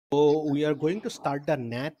So we are going to start the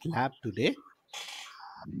NAT lab today,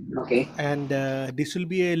 Okay. and this will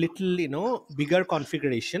be a little, bigger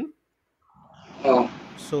configuration. Oh,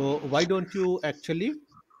 So why don't you actually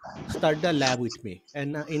start the lab with me,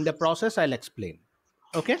 and in the process I'll explain.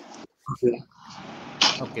 Okay. okay.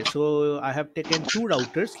 Okay. So I have taken two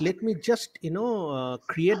routers. Let me just,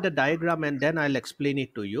 create the diagram, and then I'll explain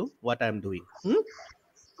it to you what I'm doing. Hmm?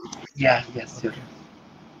 Yeah, yes, sure. Okay.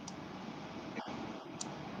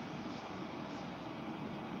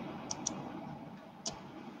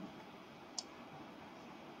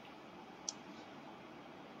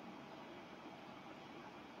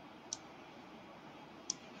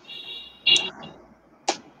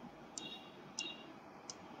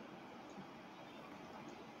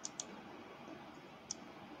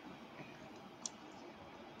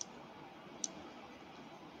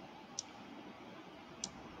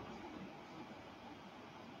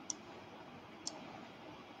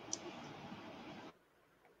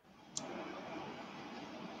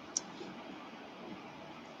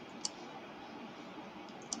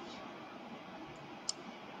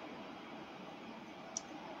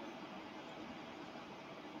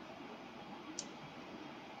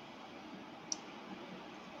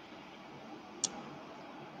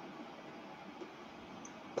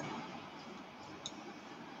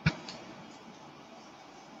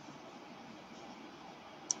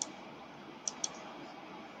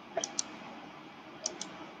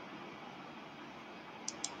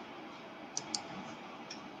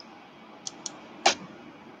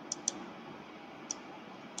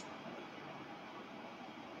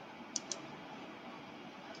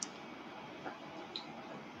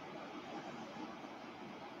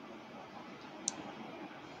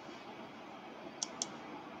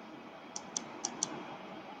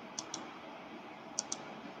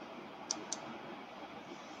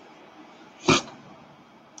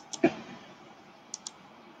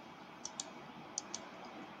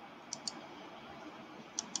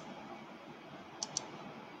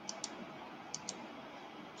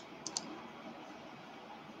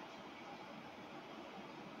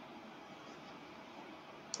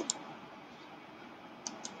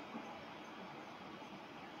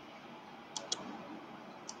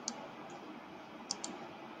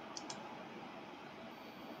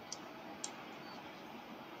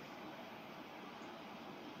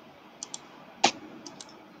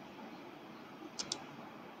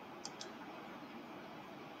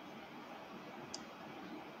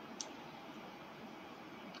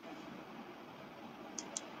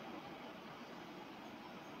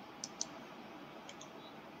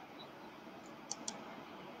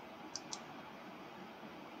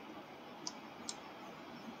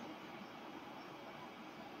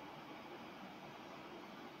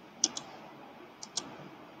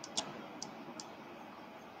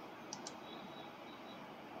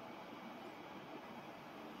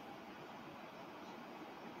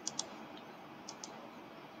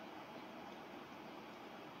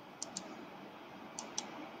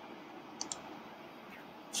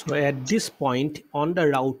 So at this point on the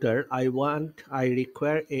router, I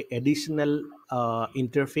require a additional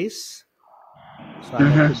interface. So I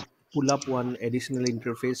have to Mm-hmm. pull up one additional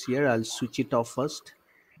interface here. I'll switch it off first,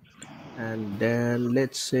 and then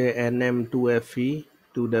let's say NM2FE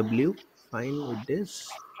 2W. Fine with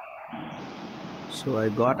this. So I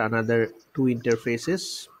got another two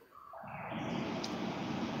interfaces.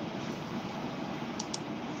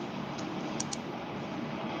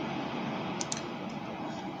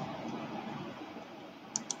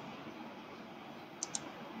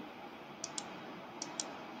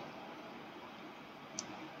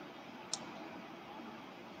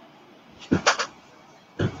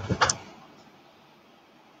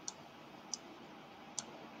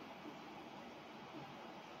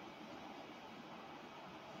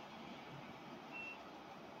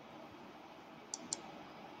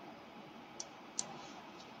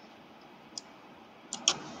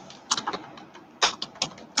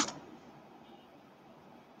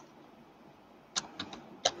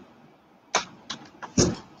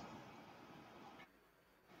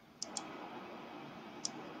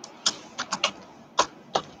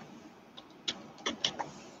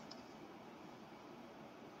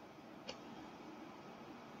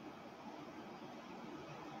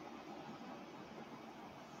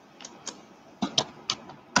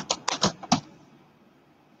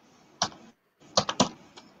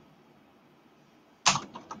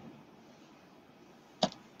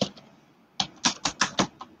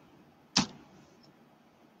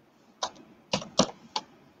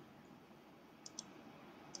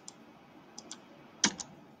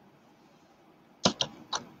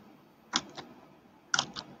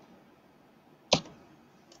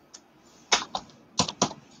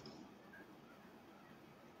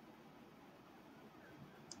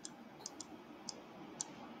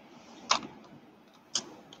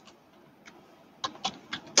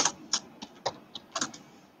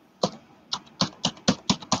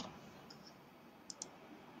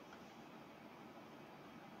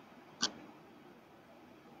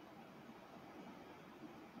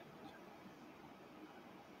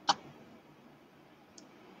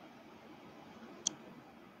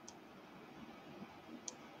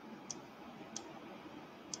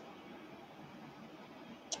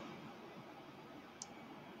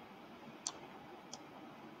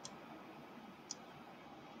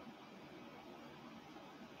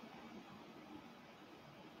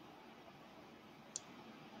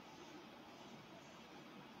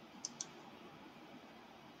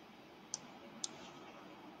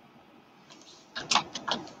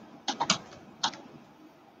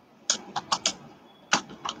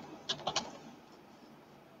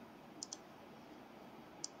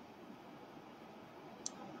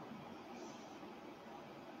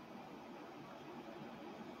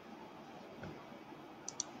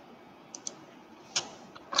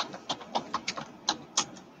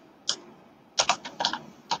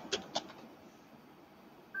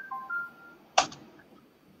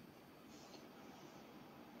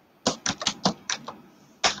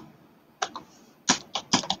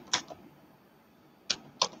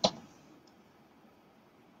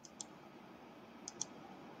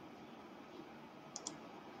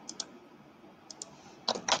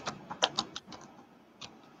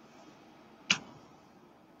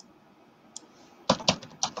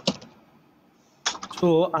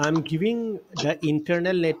 So I'm giving the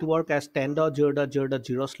internal network as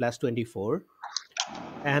 10.0.0.0/24,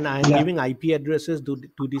 and I'm Yeah. giving IP addresses to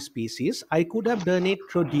the species. I could have done it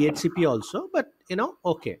through DHCP also, but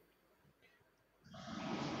okay.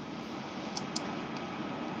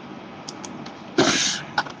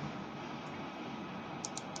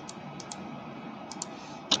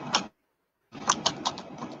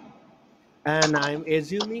 And I'm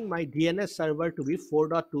assuming my DNS server to be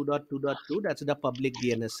 4.2.2.2. That's the public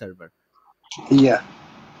DNS server. Yeah.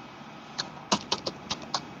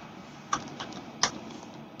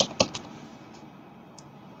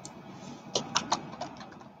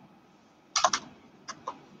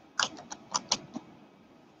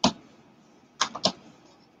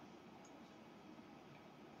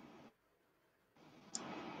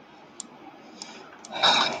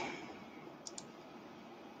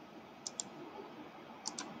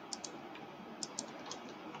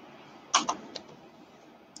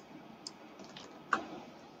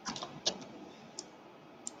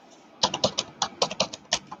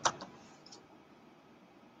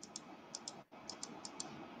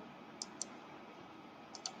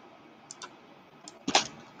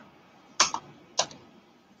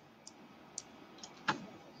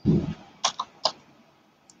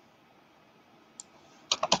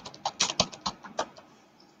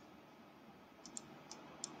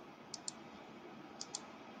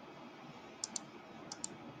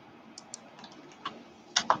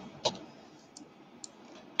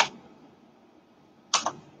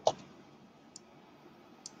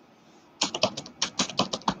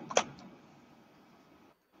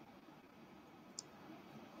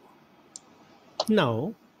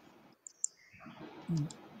 Now,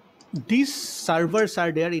 these servers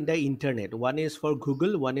are there in the internet. One is for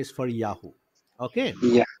Google, one is for Yahoo. Okay.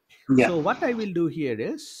 Yeah. Yeah. So what I will do here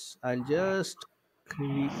is I'll just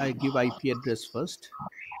I give IP address first.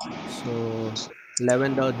 So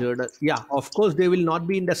 11.0. Yeah, of course they will not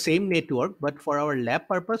be in the same network, but for our lab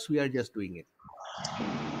purpose, we are just doing it.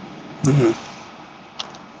 Hmm.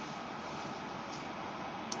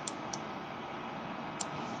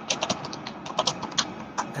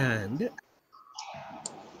 And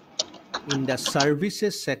in the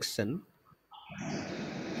services section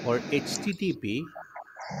for HTTP,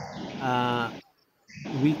 uh,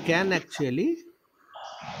 we can actually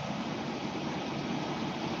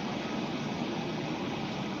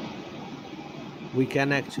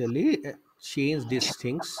change these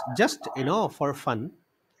things just for fun.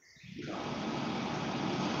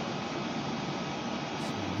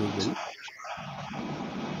 So Google,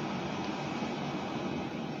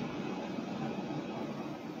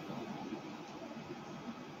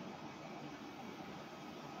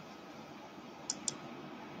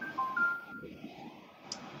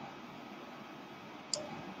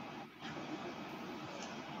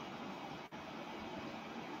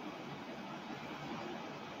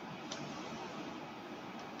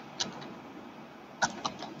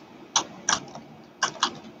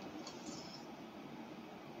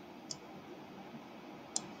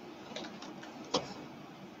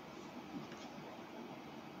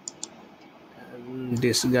 and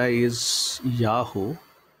this guy is Yahoo,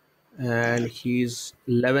 and he's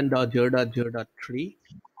 11.0.0.3,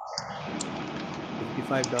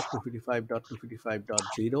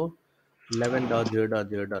 55.255.255.0,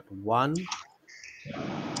 11.0.0.1,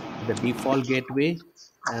 the default gateway,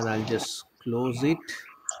 and I'll just close it.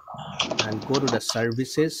 I'll go to the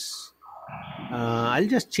services. I'll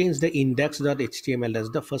just change the index.html as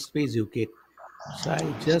the first page you get. So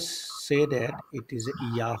I'll just say that it is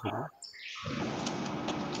Yahoo.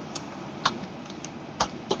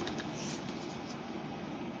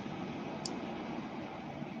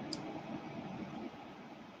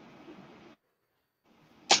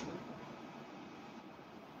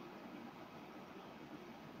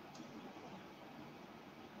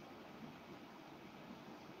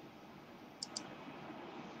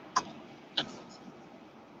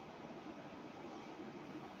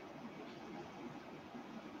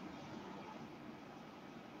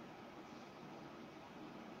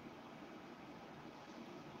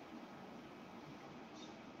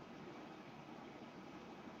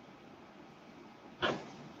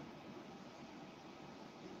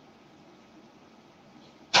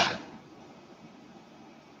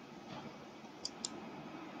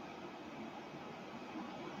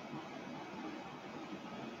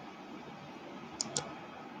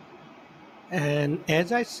 And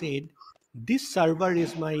as I said, this server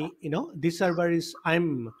is this server is,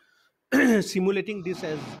 I'm simulating this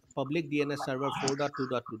as public DNS server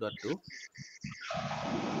 4.2.2.2.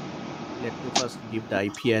 Let me first give the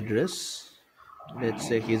IP address. Let's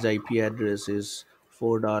say his IP address is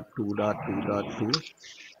 4.2.2.2.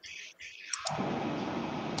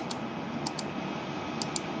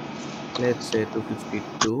 Let's say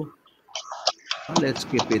 252. Let's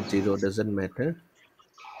keep it 0, doesn't matter.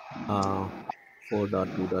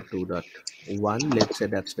 4.2.2.1, let's say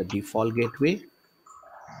that's the default gateway.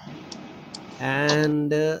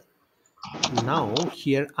 And now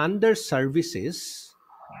here under services,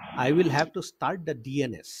 I will have to start the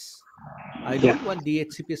DNS. I Yeah. don't want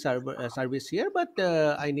DHCP service here, but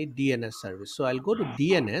I need DNS service. So I'll go to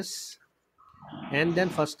DNS, and then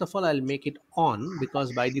first of all, I'll make it on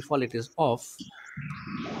because by default it is off.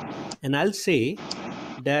 And I'll say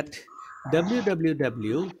that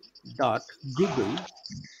www.google.com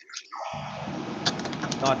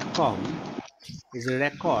is a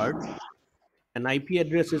record, and IP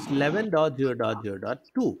address is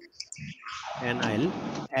 11.0.0.2, and I'll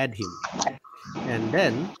add him. And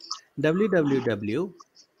then www.yahoo.com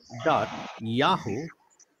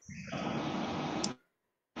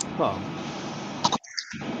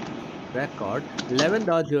record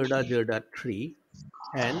 11.0.0.3,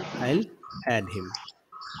 and I'll add him.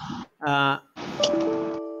 Uh,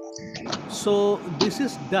 so this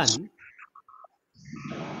is done,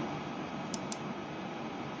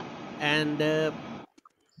 and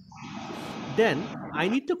then I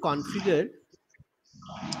need to configure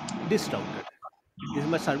this router. This is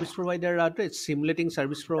my service provider router. It's simulating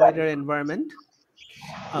service provider environment.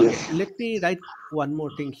 Okay, Yes. let me write one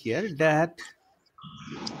more thing here, that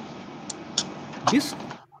this,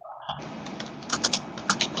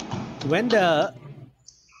 when the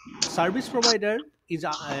service provider is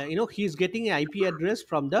he's getting an IP address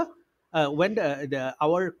from the when the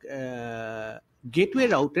our gateway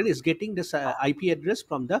router is getting this IP address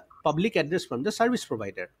from the public address from the service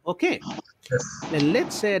provider. Okay, Yes. then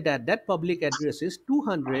let's say that that public address is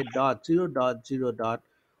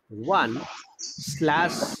 200.0.0.1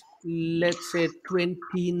 slash, let's say,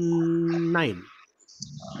 29.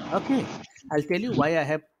 Okay, I'll tell you why I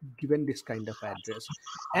have given this kind of address.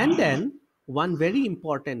 And then one very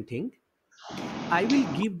important thing, I will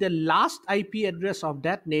give the last IP address of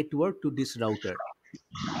that network to this router,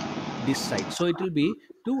 this site. So it will be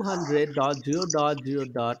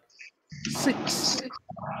 200.0.0.6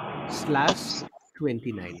 slash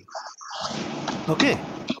 29. Okay.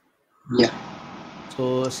 Yeah.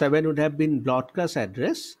 So 7 would have been broadcast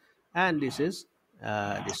address, and this is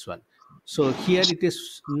this one. So here it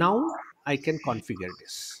is. Now I can configure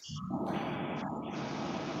this.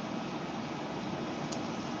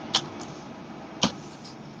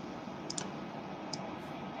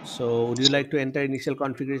 So would you like to enter initial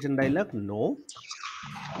configuration dialog? No.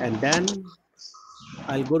 And then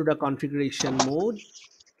I'll go to the configuration mode.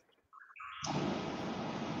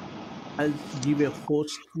 I'll give a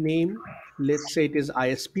host name. Let's say it is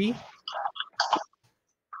ISP.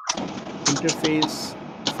 Interface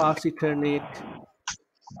fast Ethernet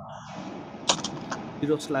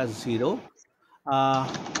 0/0.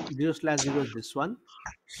 0/0 is this one.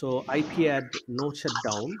 So IP add no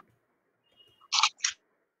shutdown.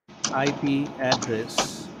 IP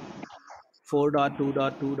address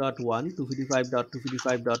 4.2.2.1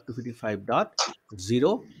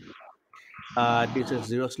 255.255.255.0. This is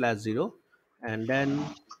 0/0, and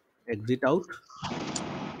then exit out.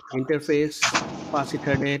 Interface fast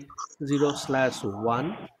Ethernet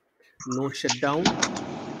 0/1, no shutdown.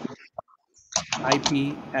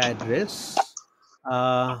 IP address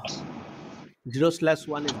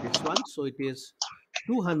 0/1 is this one, so it is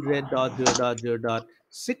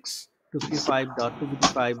 200.0.0.6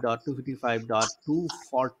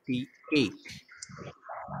 255.255.255.248.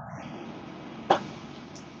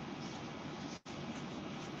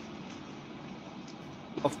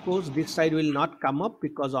 Of course, this side will not come up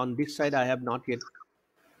because on this side I have not yet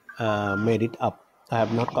made it up. I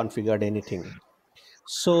have not configured anything.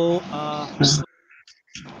 So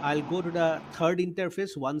I'll go to the third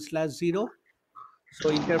interface 1/0. So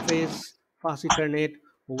interface fast Ethernet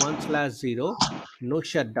 1/0, no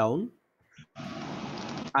shutdown.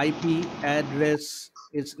 IP address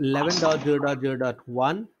is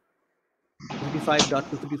 11.0.0.1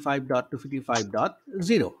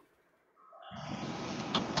 255.255.255.0.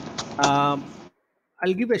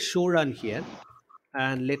 I'll give a show run here,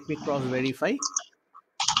 and let me cross verify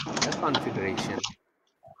the configuration.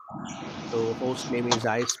 So host name is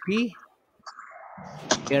ISP.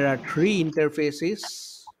 There are three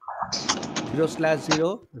interfaces: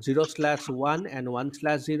 0/0, 0/1, and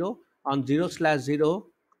 1/0. On 0/0,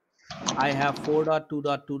 I have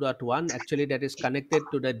 4.2.2.1. Actually, that is connected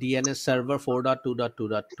to the DNS server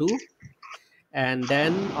 4.2.2.2. And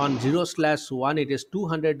then on 0/1 it is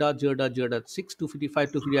 200.0.0.6,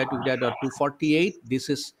 255, 248. This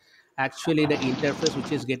is actually the interface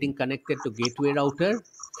which is getting connected to gateway router.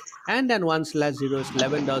 And then 1/0 is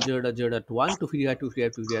 11.0.0.1, 255,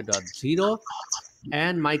 255,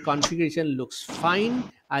 and my configuration looks fine.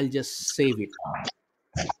 I'll just save it.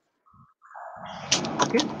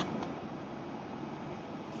 Okay.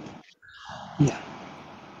 Yeah.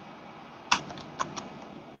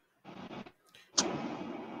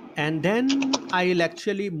 And then I'll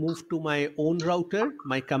actually move to my own router,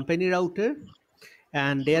 my company router.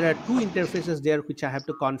 And there are two interfaces there which I have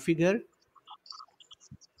to configure.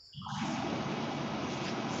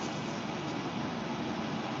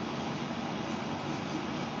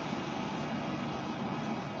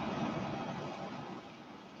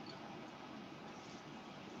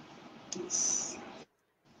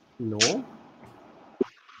 No.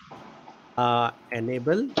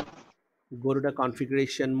 Enable, go to the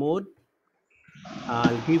configuration mode.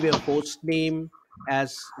 I'll give a host name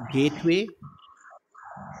as gateway.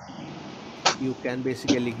 You can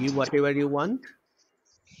basically give whatever you want.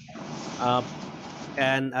 Uh,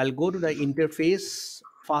 and I'll go to the interface,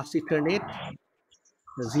 fast Ethernet,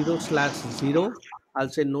 0/0. I'll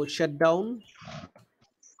say no shutdown.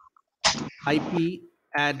 IP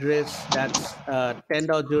address, that's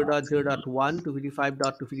 10.0.0.1,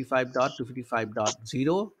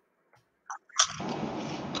 255.255.255.0.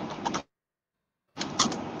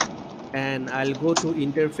 And I'll go to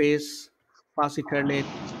interface, fast Ethernet,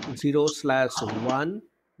 0/1,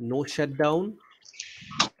 no shutdown.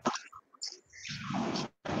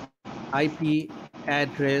 IP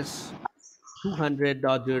address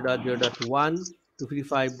 200.0.0.1,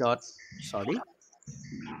 255 dot, sorry,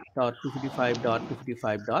 dot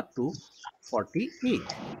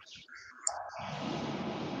 255.255.248.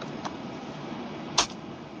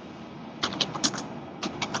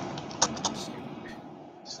 Save it.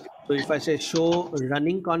 So if I say show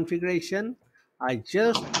running configuration, I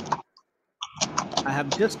have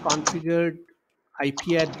just configured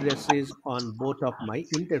IP addresses on both of my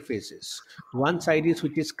interfaces. One side is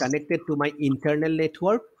which is connected to my internal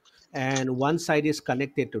network, and one side is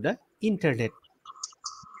connected to the internet.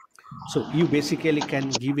 So you basically can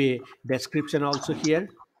give a description also here,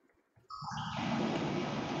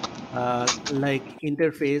 like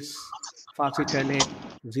interface fast Ethernet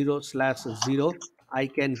 0/0. I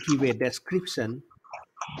can give a description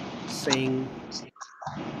saying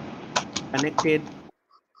connected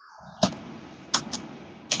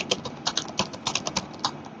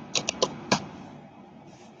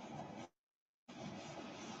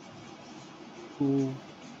to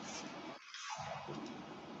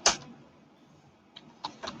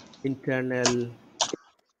internal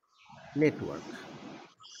network.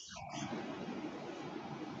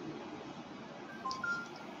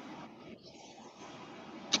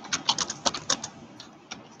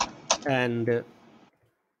 And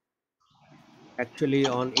actually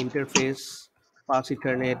on interface pass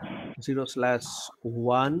Ethernet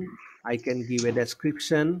 0/1, I can give a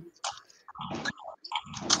description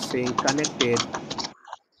saying connected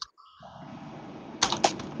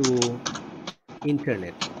to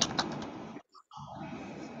internet.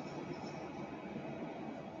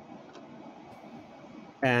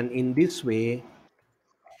 And in this way,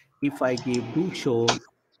 if I give do show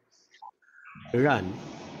run,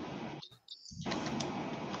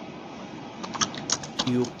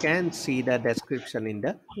 you can see the description in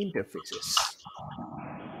the interfaces.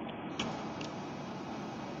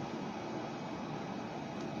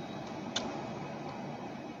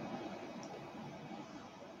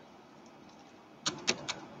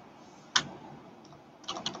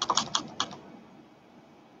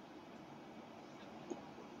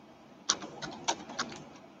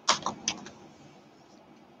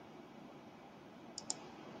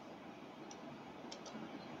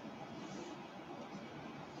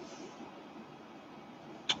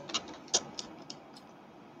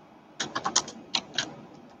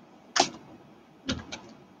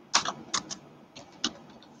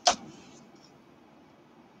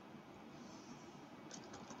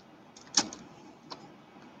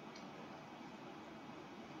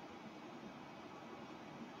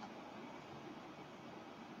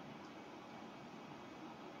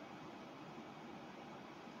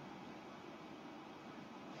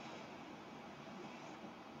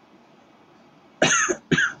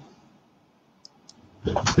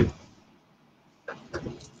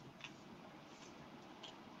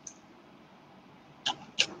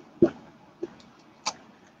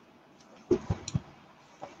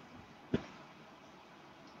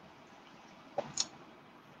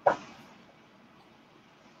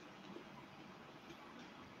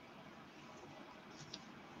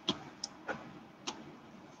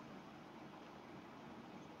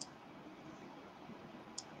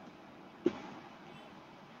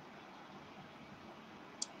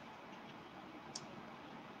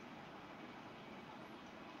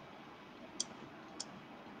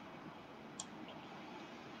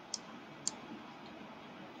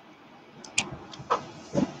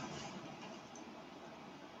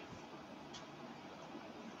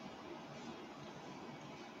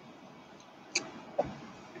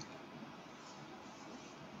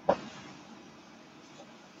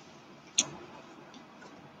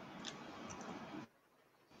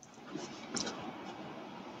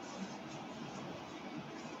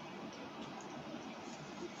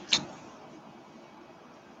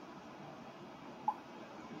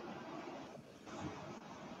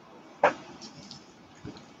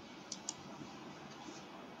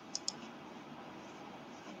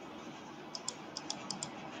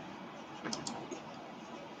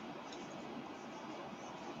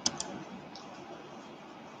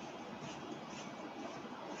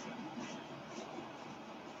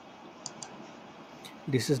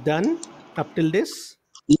 This is done up till this.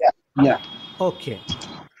 Yeah. Yeah. Okay.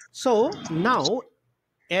 So now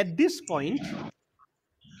at this point,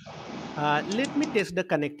 let me test the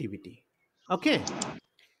connectivity. Okay.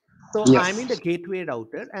 So I'm in the Yes. gateway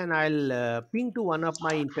router and I'll ping to one of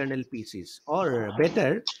my internal PCs, or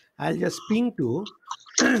better, I'll just ping to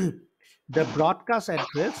the broadcast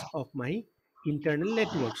address of my internal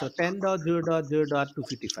network. So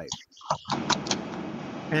 10.0.0.255.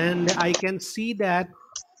 And I can see that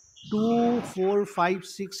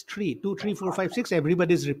 24563, 23456,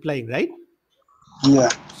 everybody's replying, right? Yeah.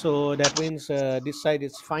 So that means this side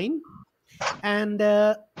is fine. And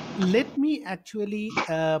let me actually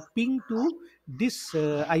ping to this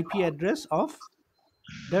IP address of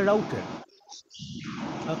the router.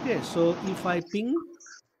 Okay, so if I ping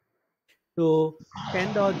to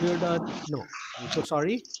 10.0 dot, no, I'm so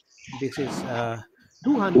sorry, this is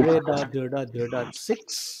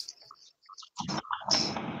 200.0.0.6,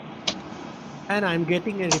 and I'm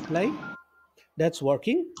getting a reply that's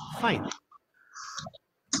working fine.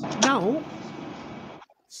 Now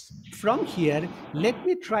from here, let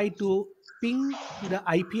me try to ping to the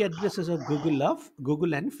IP addresses of Google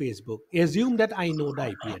and Facebook. Assume that I know the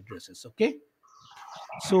IP addresses, okay?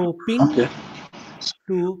 So ping Okay.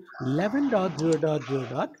 to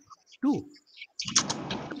 11.0.0.2.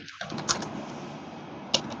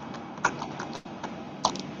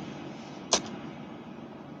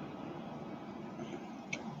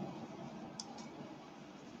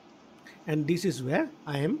 And this is where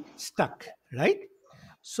I am stuck, right?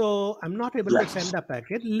 So I'm not able Yeah. to send the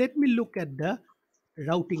packet. Let me look at the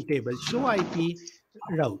routing table, show IP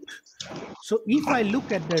route. So if I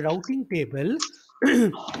look at the routing table,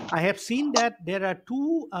 I have seen that there are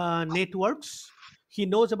two networks. He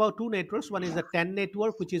knows about two networks. One is the 10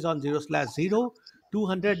 network, which is on 0/0,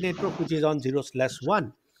 200 network, which is on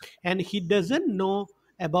 0/1. And he doesn't know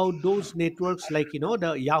about those networks like,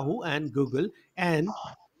 the Yahoo and Google. And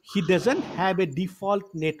he doesn't have a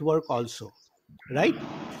default network also, right?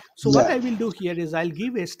 So what Yeah. I will do here is I'll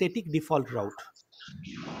give a static default route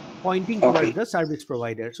pointing towards Okay. the service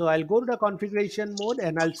provider. So I'll go to the configuration mode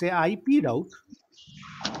and I'll say IP route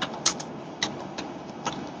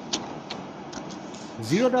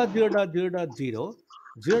 0.0.0.0,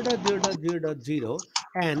 0.0.0.0,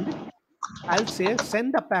 and I'll say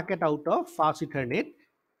send the packet out of fast Ethernet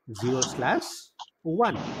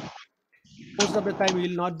 0/1. Most of the time, you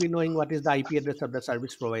will not be knowing what is the IP address of the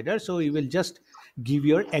service provider. So you will just give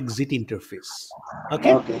your exit interface.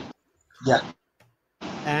 Okay. Okay. Yeah.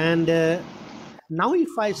 And now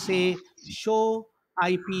if I say show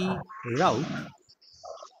IP route,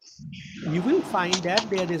 you will find that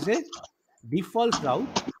there is a default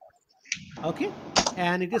route. Okay.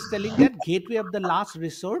 And it is telling that gateway of the last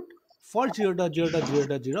resort for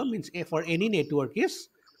 0.0.0.0 means for any network is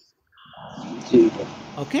Zero.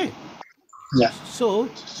 okay. Yeah.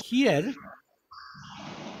 So here,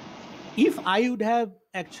 if I would have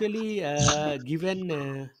actually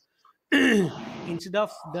given instead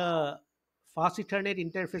of the fast Ethernet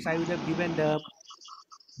interface, I would have given the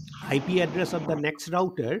IP address of the next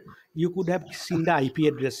router. You could have seen the IP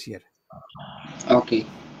address here. Okay.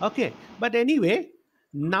 Okay, but anyway,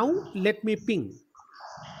 now let me ping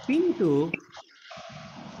to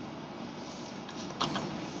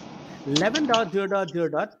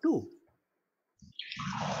 11.0.0.2,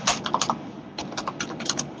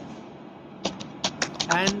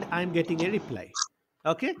 and I'm getting a reply.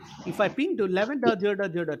 Okay, if I ping to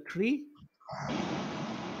 11.0.0.3,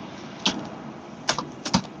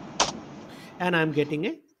 and I'm getting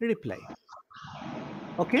a reply.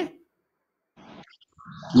 Okay,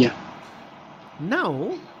 Yeah.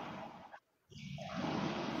 now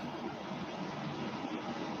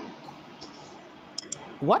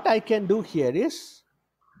what I can do here is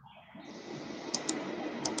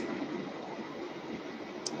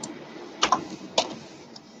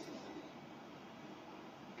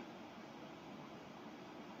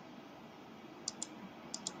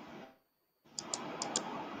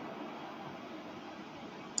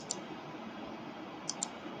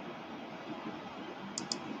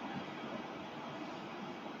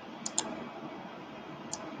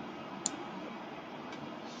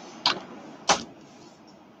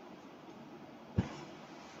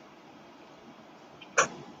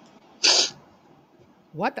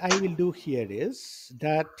what I will do here is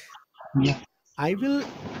that Yeah. I will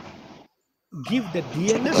give the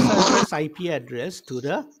DNS server's IP address to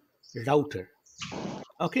the router.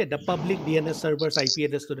 Okay, the public DNS server's IP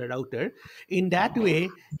address to the router. In that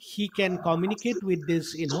way, he can communicate with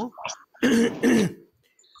this,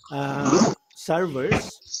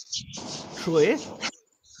 servers through a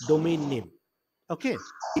domain name. Okay.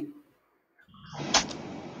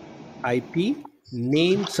 IP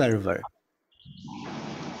name server.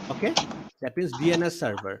 Okay. That means DNS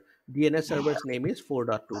server. DNS server's name is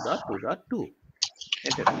 4.2.2.2.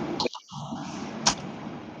 Enter it.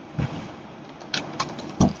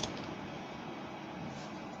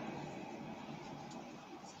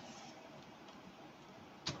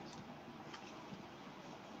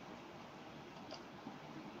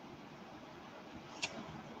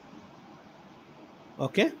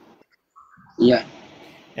 Okay. Yeah.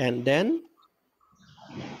 And then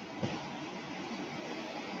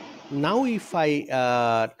now if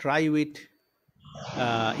I try with,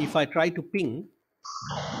 if I try to ping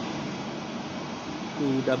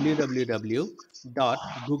to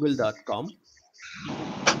www.google.com,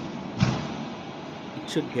 it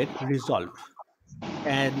should get resolved.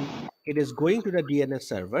 And it is going to the DNS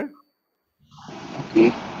server.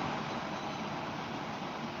 Okay.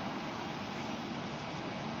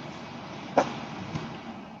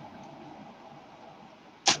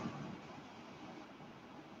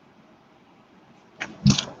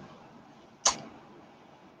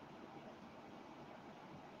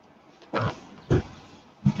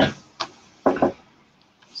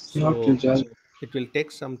 Not So resolved. it will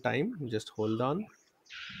take some time. Just hold on.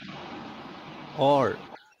 Or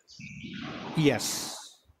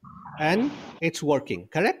yes. And it's working,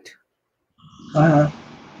 correct? Uh-huh.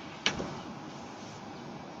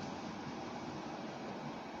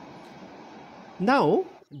 Now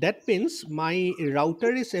that means my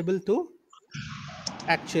router is able to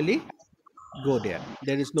actually go there.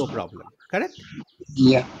 There is no problem, correct?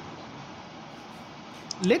 Yeah.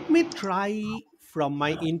 Let me try from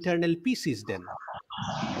my internal PCs then.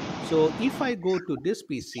 So if I go to this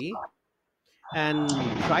PC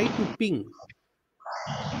and try to ping,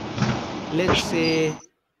 let's say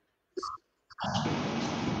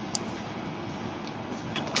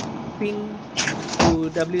ping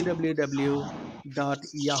to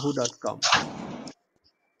www.yahoo.com.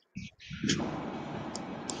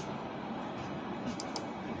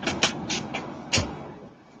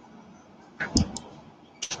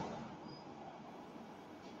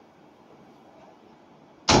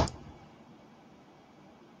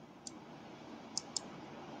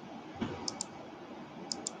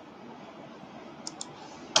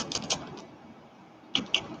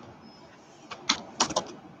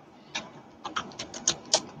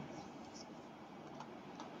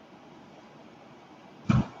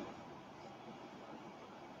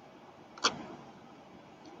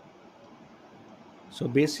 So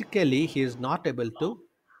basically, he is not able to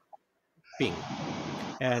ping.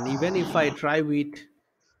 And even if I try with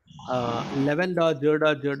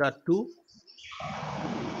 11.0.0.2,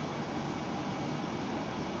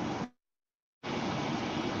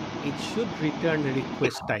 it should return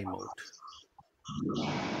request timeout.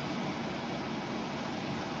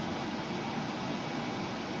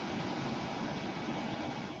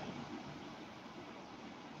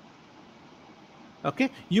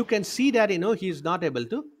 Okay, you can see that he is not able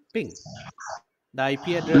to ping. The IP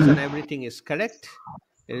address and Mm-hmm. everything is correct.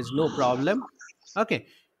 There is no problem. Okay,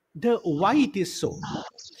 the why it is so.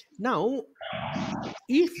 Now,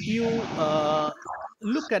 if you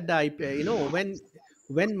look at the IP,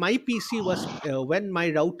 when my PC was when my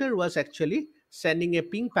router was actually sending a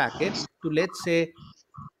ping packet to, let's say,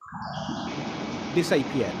 this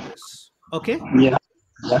IP address. Okay, Yeah.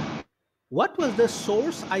 Yeah. what was the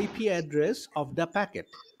source IP address of the packet?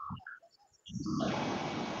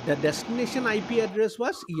 The destination IP address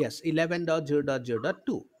was, yes,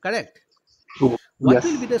 11.0.0.2, correct? Oh, What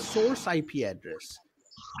will yes. be the source IP address?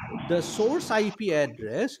 The source IP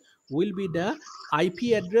address will be the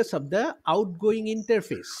IP address of the outgoing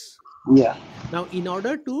interface. Yeah. Now, in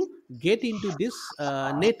order to get into this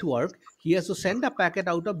network, he has to send a packet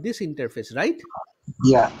out of this interface, right?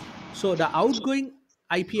 Yeah. So the outgoing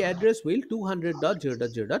IP address will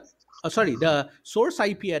 200.0.0. Sorry, the source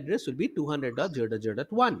IP address will be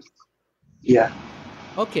 200.0.0.1. Yeah.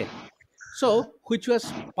 Okay. So, which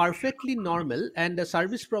was perfectly normal, and the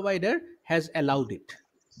service provider has allowed it.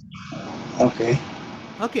 Okay.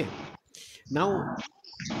 Okay. Now,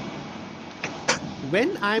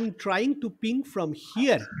 when I'm trying to ping from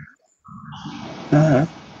here, Uh-huh.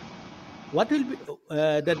 what will be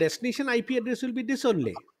the destination IP address will be this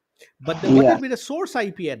only. But what will Yeah. be the source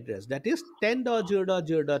IP address? That is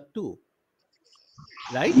 10.0.0.2,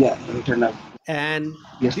 right? Yeah. Internet. And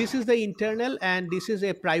Yes. this is the internal, and this is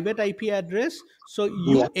a private IP address. So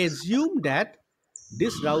Yeah. you assume that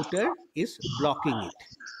this router is blocking it.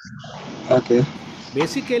 Okay.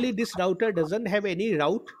 Basically, this router doesn't have any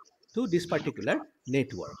route to this particular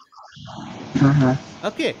network. Uh-huh.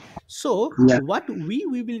 Okay, so Yeah. what we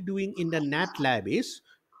will doing in the NAT lab is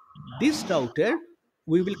this router,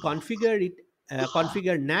 we will configure it,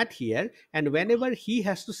 configure NAT here, and whenever he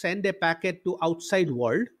has to send a packet to outside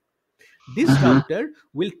world, this Uh-huh. router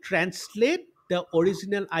will translate the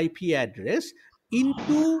original IP address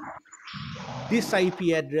into this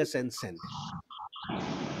IP address and send.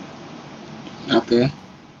 Okay.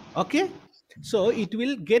 Okay, so it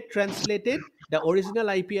will get translated, the original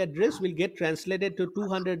IP address will get translated to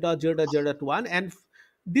 200.0.0.1, and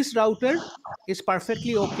this router is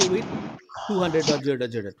perfectly okay with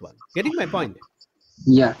 200.0.0.1. Getting my point?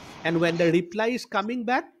 Yeah. And when the reply is coming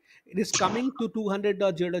back, it is coming to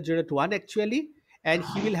 200.0.0.1 actually, and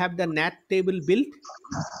he will have the NAT table built,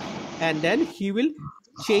 and then he will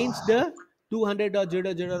change the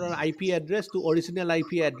 200.0.0 IP address to original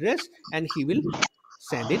IP address, and he will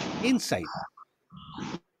send it inside.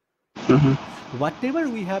 Uh-huh. Whatever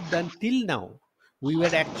we have done till now, we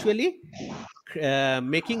were actually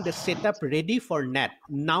making the setup ready for NAT.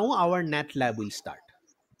 Now our NAT lab will start.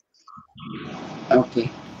 Okay.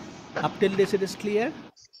 Up till this, it is clear?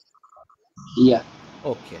 Yeah.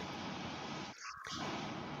 Okay.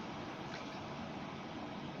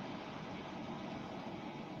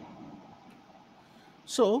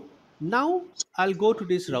 So now I'll go to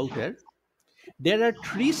this router. There are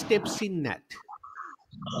three steps in NAT.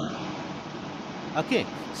 Okay.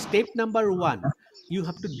 Step number one, you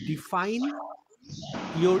have to define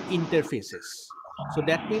your interfaces. So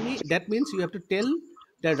that means you have to tell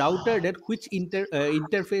the router that which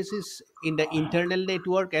interface is in the internal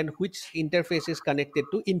network and which interface is connected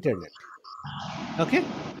to internet. Okay.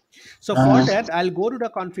 So for Uh-huh. that, I'll go to the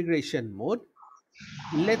configuration mode.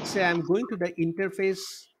 Let's say I'm going to the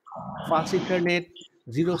interface fast Ethernet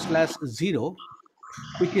 0/0,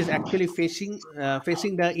 which is actually facing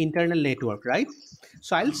the internal network, right?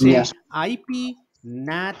 So I'll Yeah. say IP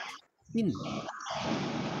NAT in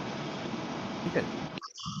enter,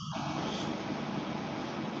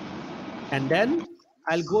 and then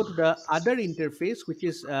I'll go to the other interface, which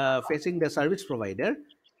is facing the service provider,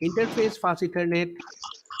 interface fast Ethernet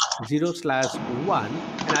 0/1,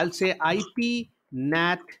 and I'll say IP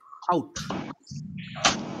NAT out.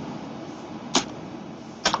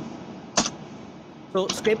 So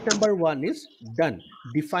step number one is done,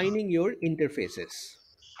 defining your interfaces.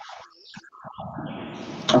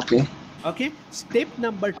 Okay. Okay, step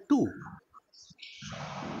number two,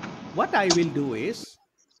 what I will do is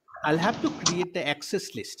I'll have to create the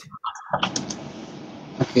access list.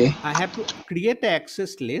 Okay. I have to create the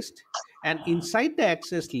access list, and inside the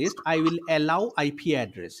access list, I will allow IP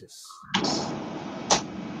addresses.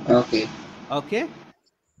 Okay. Okay,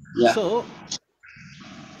 Yeah. so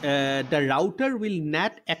the router will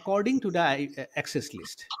NAT according to the access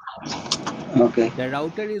list. Okay. The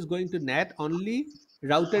router is going to NAT only.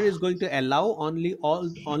 Router is going to allow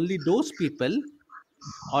only those people,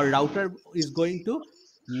 or router is going to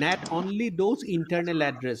NAT only those internal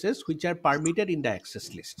addresses which are permitted in the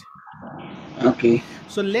access list. Okay.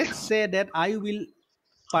 So let's say that I will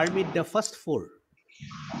permit the first four.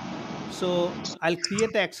 So I'll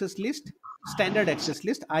create the access list, standard access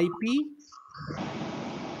list, IP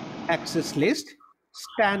access list,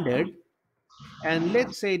 standard, and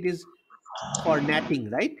let's say it is for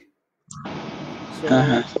NATing, right? So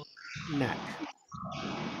Uh-huh. NAT.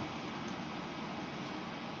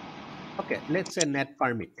 Okay, let's say NAT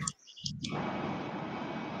permit.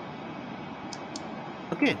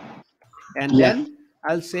 Okay, and Yeah. then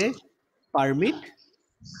I'll say permit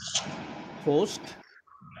host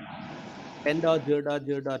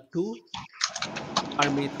 10.0.0.2,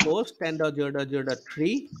 permit host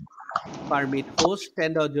 10.0.0.3, permit host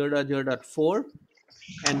 10.0.0.4,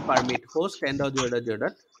 and permit host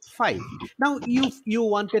 10.0.0.5. Now, if you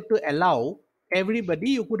wanted to allow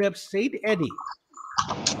everybody, you could have said any,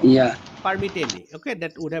 Yeah. permit any. Okay,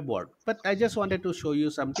 that would have worked. But I just wanted to show you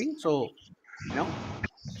something. So, you know,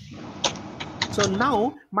 so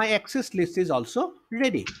now my access list is also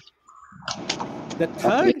ready. The Okay.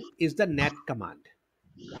 third is the NAT command.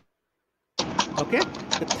 Okay,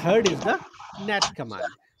 the third is the NAT command.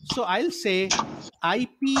 So I'll say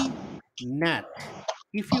IP NAT.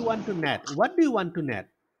 If you want to NAT, what do you want to NAT?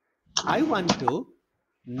 I want to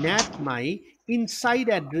NAT my inside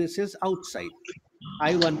addresses outside.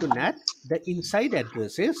 I want to NAT the inside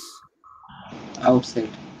addresses. Outside.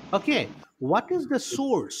 Okay, what is the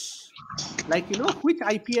source? Like, which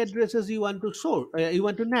IP addresses you want to you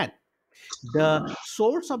want to NAT. The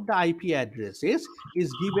source of the IP addresses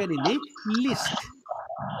is given in a list.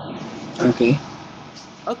 Okay.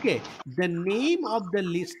 Okay, the name of the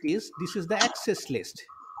list is, this is the access list.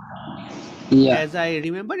 Yeah. As I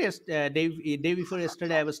remember, day before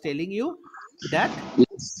yesterday, I was telling you that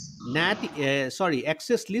Yes. NAT,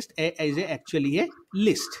 access list is actually a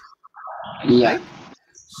list, Yeah. right?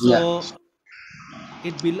 Yeah. So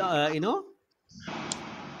it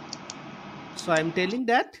so I'm telling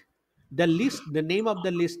that the name of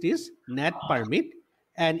the list is NAT permit,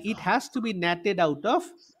 and it has to be natted out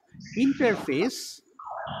of interface,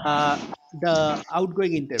 the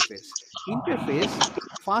outgoing interface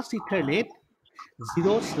fast Ethernet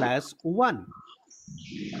 0/1.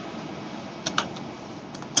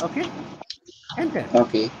 Okay, enter.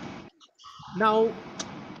 Okay. Now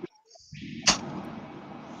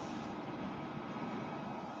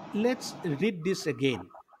let's read this again.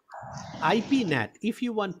 IP NAT. If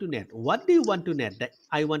you want to net, what do you want to net? That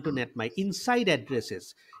I want to net my inside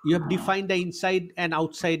addresses. You have defined the inside and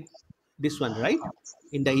outside, this one, right?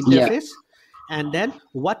 In the Yeah. interface. And then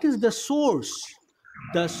what is the source?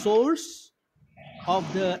 The source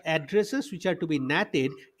of the addresses which are to be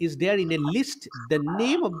natted is there in a list. The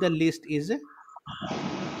name of the list is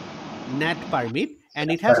NAT permit,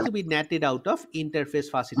 and it has to be natted out of interface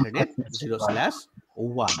fast Ethernet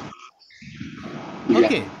 0/1. Yeah.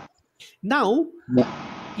 Okay. Now, Yeah.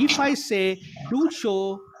 if I say do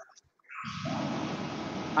show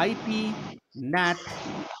IP NAT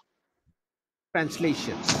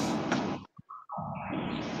translations,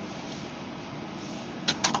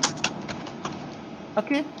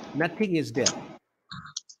 okay, nothing is there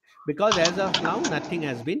because as of now, nothing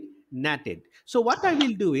has been natted. So, what I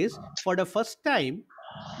will do is for the first time,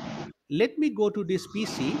 let me go to this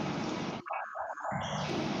PC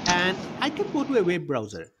and I can go to a web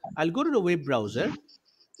browser. I'll go to the web browser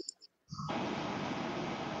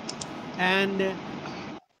and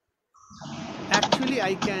actually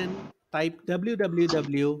I can type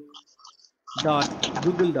www.google.com,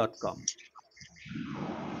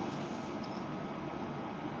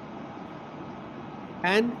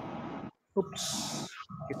 and oops,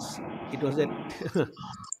 it was a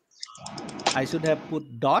I should have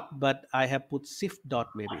put dot, but I have put shift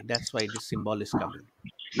dot maybe. That's why this symbol is coming.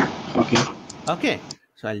 Okay. Okay.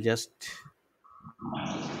 So I'll just,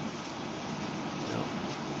 you know,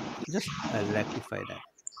 I'll rectify that.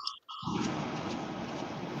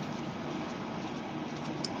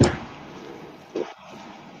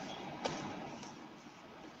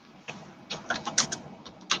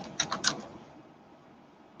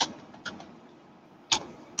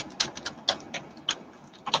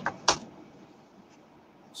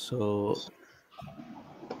 So,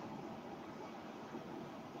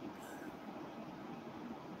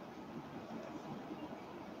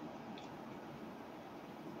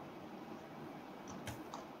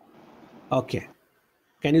 okay.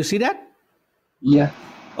 Can you see that? Yeah.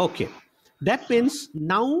 Okay. That means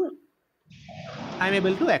now I'm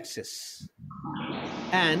able to access.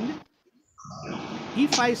 And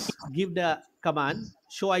if I give the command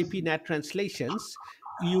show IP NAT translations,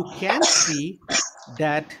 you can see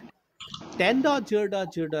that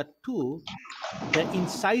 10.0.0.2, the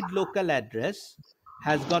inside local address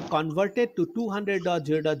has got converted to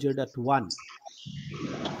 200.0.0.1,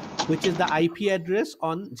 which is the IP address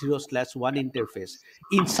on 0/1 interface.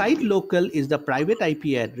 Inside local is the private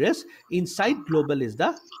IP address, inside global is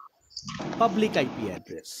the public IP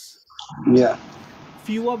address. Yeah.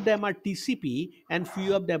 Few of them are TCP and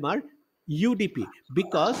few of them are UDP,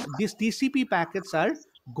 because these TCP packets are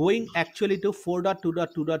going actually to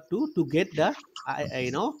 4.2.2.2 to get the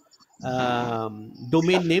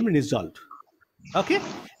domain name resolved. Okay,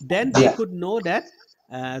 then they Yeah. could know that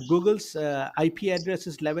Google's IP address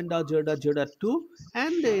is 11.0.0.2,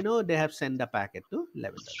 and they have sent the packet to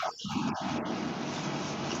 11.0.0.2.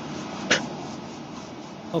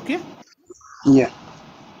 Okay, Yeah.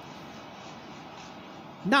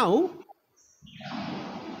 now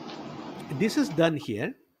this is done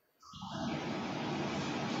here.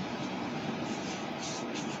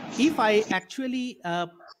 If I actually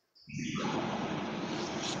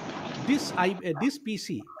this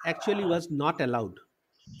PC actually was not allowed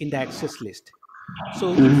in the access list.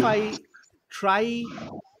 So if Mm-hmm. I try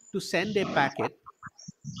to send a packet,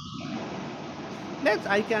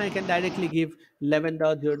 I can directly give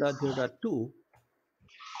 11.0.0.2.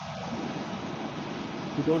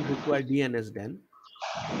 You don't require DNS then,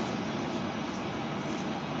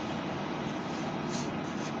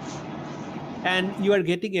 and you are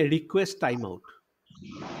getting a request timeout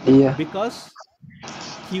Yeah. because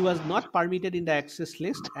he was not permitted in the access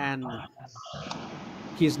list and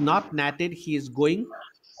he is not natted. He is going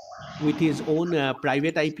with his own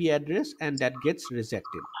private IP address, and that gets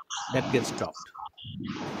rejected. That gets dropped.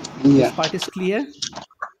 This Yeah. part is clear.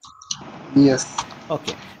 Yes.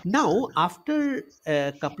 Okay. Now, after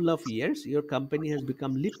a couple of years, your company has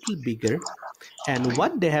become little bigger, and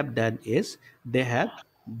what they have done is they have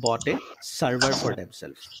bought a server for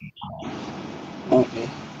themselves. Okay.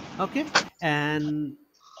 Okay, and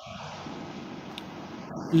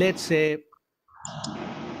let's say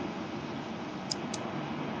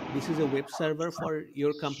this is a web server for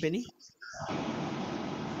your company.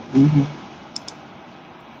 Mm-hmm.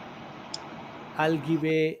 I'll give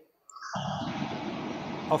a,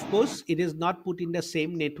 of course, it is not put in the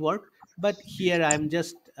same network, but here I'm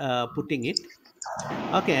just putting it.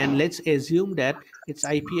 Okay, and let's assume that its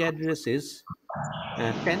IP address is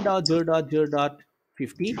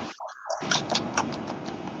 10.0.0.50,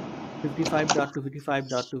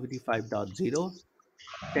 55.255.255.0,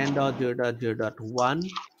 10.0.0.1,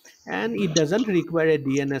 and it doesn't require a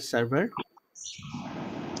DNS server.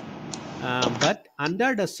 But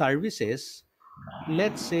under the services,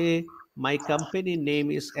 let's say my company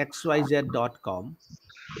name is xyz.com.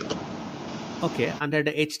 Okay, under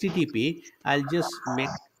the HTTP, I'll just make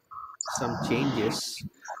some changes.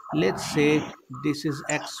 Let's say this is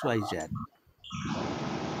XYZ,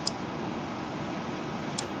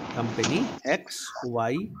 company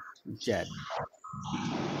XYZ,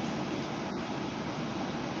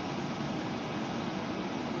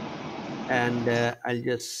 and I'll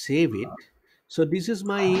just save it. So this is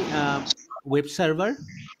my web server,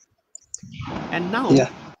 and Yeah. now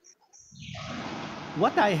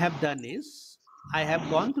what I have done is I have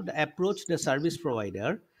gone to the approach the service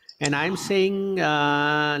provider, and I'm saying,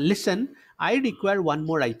 listen, I require one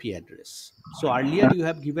more IP address. So earlier you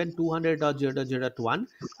have given 200.0.0.1.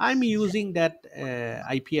 I'm using that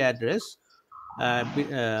IP address.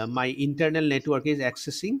 My internal network is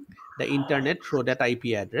accessing the internet through that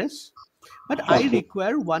IP address, but I Okay.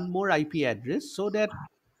 require one more IP address so that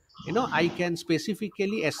I can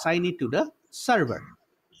specifically assign it to the server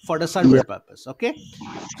for the server Yeah. purpose. Okay,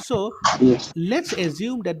 so Yes. let's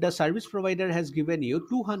assume that the service provider has given you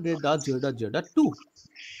 200.0.0.2.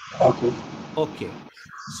 Okay. Okay,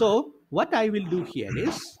 so what I will do here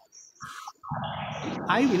is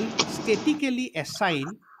I will statically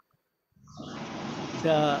assign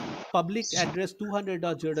the public address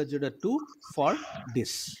 200.0.0.2 for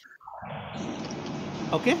this.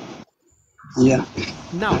 Okay, Yeah.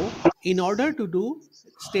 now in order to do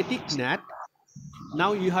static NAT,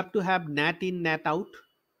 now you have to have NAT in, NAT out.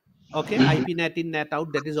 Okay, IP Mm-hmm. NAT in, NAT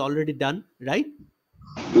out, that is already done, right?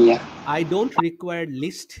 Yeah. I don't require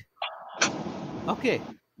list. Okay,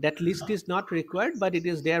 that list is not required, but it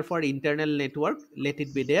is there for internal network. Let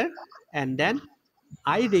it be there, and then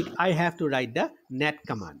I have to write the NAT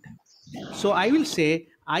command. So I will say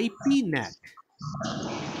IP NAT.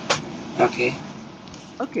 Okay.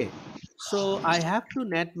 Okay, so I have to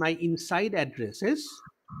NAT my inside addresses.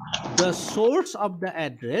 The source of the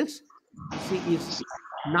address, see, is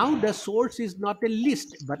now the source is not a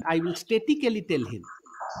list, but I will statically tell him.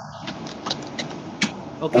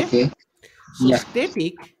 Okay, Okay. so Yeah.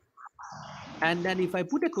 static, and then if I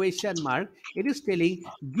put a question mark, it is telling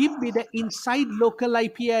give me the inside local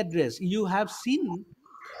IP address. You have seen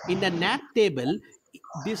in the NAT table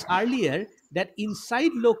this earlier that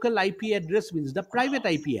inside local IP address means the private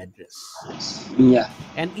IP address, Yeah.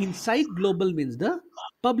 and inside global means the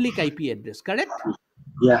public IP address, correct?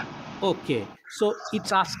 Yeah. Okay, so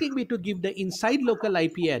it's asking me to give the inside local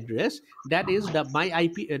IP address, that is the my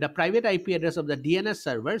IP, the private IP address of the DNS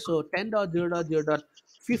server. So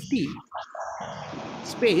 10.0.0.50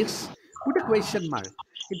 space, put a question mark.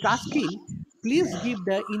 It's asking, please give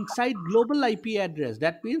the inside global IP address.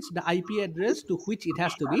 That means the IP address to which it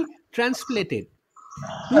has to be translated.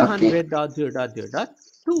 Okay.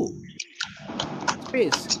 200.0.0.2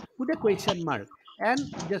 space, put a question mark, and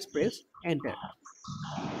just press enter.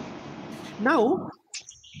 Now,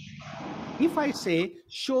 if I say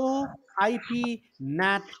show IP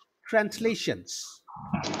NAT translations,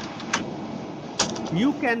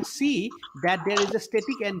 you can see that there is a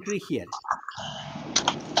static entry here,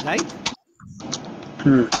 right?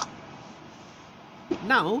 Hmm.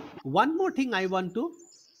 Now, one more thing I want to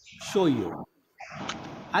show you.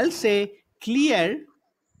 I'll say clear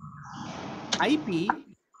IP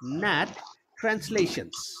NAT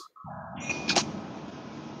translations.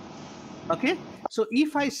 Okay, so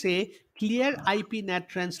if I say clear IP NAT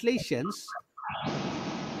translations,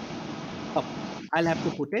 oh, I'll have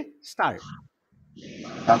to put a star.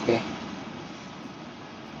 Okay.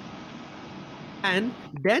 And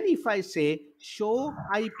then if I say show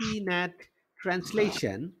IP NAT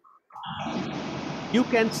translation, you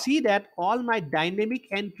can see that all my dynamic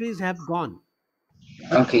entries have gone,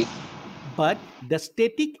 Okay. but the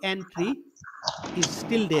static entry is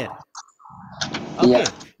still there. Yeah.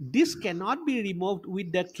 Okay, this cannot be removed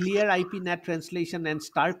with the clear IPNAT translation and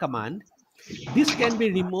star command. This can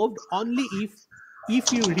be removed only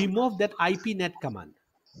if you remove that IPNAT command.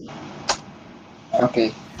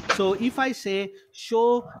 Okay. So if I say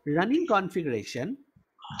show running configuration,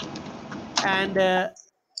 and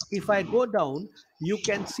if I go down, you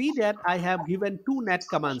can see that I have given two NAT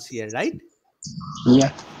commands here, right?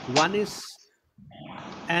 Yeah. One is,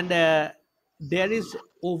 and there is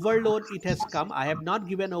overload, it has come. I have not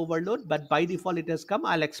given overload, but by default it has come.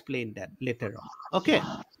 I'll explain that later on. Okay.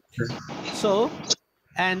 So,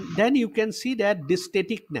 and then you can see that this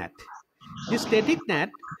static NAT. This static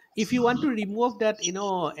NAT, if you want to remove that,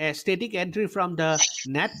 a static entry from the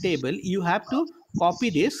NAT table, you have to copy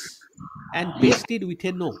this and Yeah. paste it with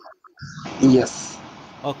a no. Yes.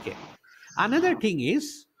 Okay. Another thing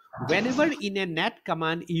is, whenever in a NAT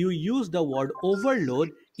command you use the word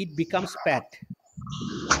overload, it becomes PAT,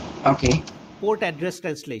 Okay. port address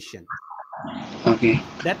translation. Okay.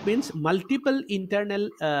 That means multiple internal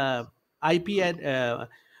IP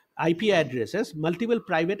addresses, multiple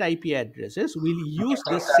private IP addresses will use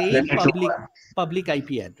the same Related to one. public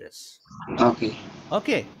IP address. Okay.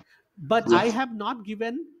 Okay, but I Yes. have not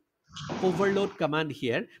given overload command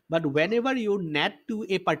here. But whenever you NAT to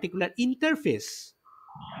a particular interface,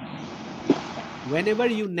 whenever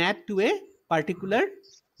you NAT to a particular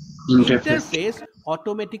Interface. interface,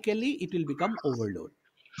 automatically it will become overload.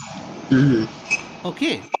 Mm-hmm.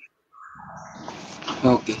 Okay.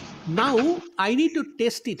 Okay. Now I need to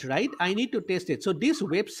test it, right? I need to test it. So this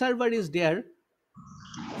web server is there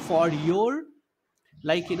for your,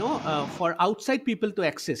 like, for outside people to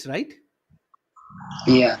access, right?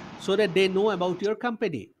 Yeah. So that they know about your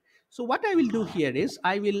company. So what I will do here is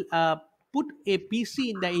I will put a PC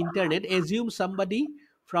in the internet, assume somebody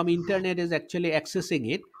from internet is actually accessing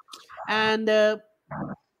it, and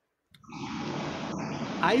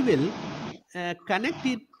I will connect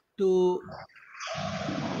it to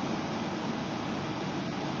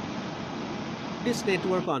this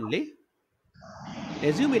network only.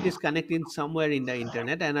 Assume it is connecting somewhere in the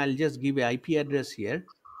internet, and I'll just give a IP address here.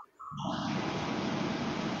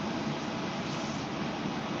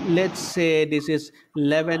 Let's say this is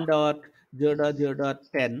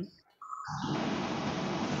 11.0.0.10,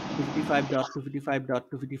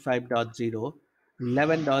 55.255.255.0,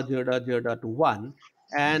 11.0.0.1,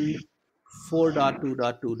 and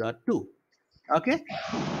 4.2.2.2. Okay.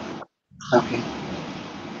 Okay.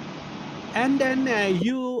 And then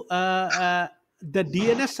the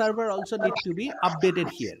DNS server also need to be updated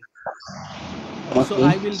here. So Okay.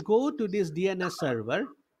 I will go to this DNS server,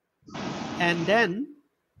 and then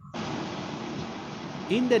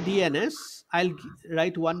in the DNS, I'll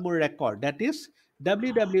write one more record, that is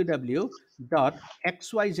www.xyz.com,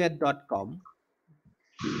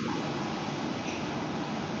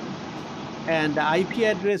 and the IP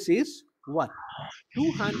address is what?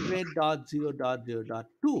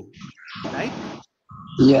 200.0.0.2, right?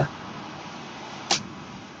 Yeah.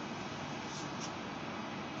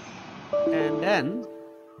 And then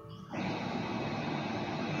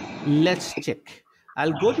let's check.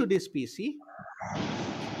 I'll go to this PC,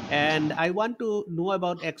 and I want to know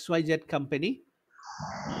about XYZ company,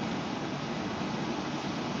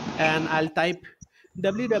 and I'll type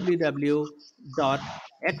www.xyz.com,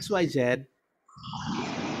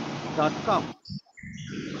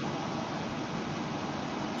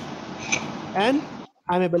 and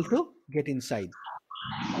I'm able to get inside.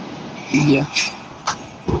 Yeah.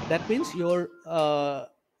 That means your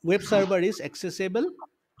web server is accessible,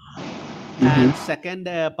 and Mm-hmm. second,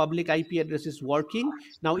 public IP address is working.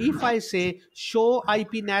 Now if I say show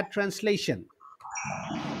IPNAT translation,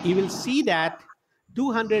 you will see that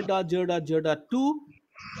 200.0.0.2,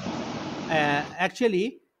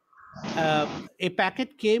 actually, a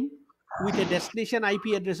packet came with a destination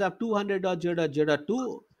IP address of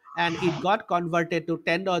 200.0.0.2, and it got converted to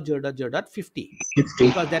 10.0.0.50 50.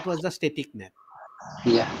 because that was the static net.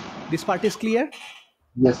 Yeah. This part is clear.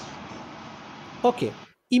 Yes. Okay,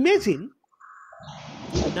 imagine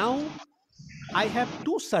now I have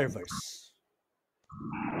two servers.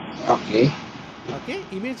 Okay. Okay,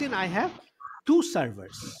 imagine I have two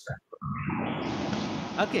servers.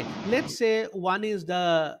 Okay, let's say one is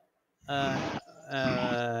the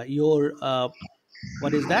your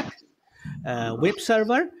what is that, web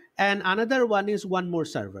server, and another one is one more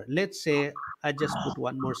server. Let's say I just put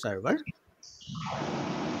one more server,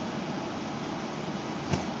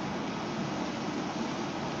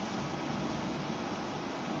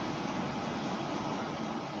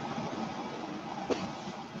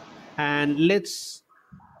 and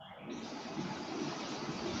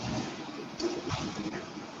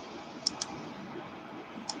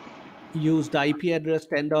use the IP address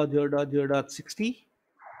 10.0.0.60,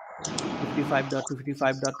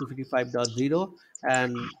 55.255.255.0,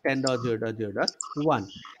 and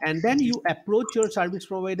 10.0.0.1. And then you approach your service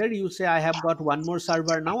provider. You say, I have got one more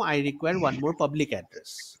server now. I require one more public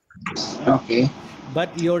address. Okay.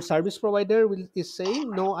 But your service provider is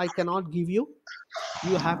saying, no, I cannot give you.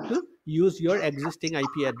 You have to use your existing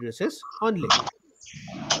IP addresses only.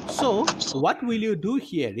 So what will you do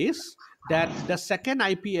here is that the second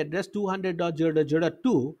IP address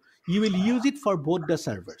 200.0.0.2, you will use it for both the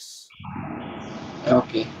servers.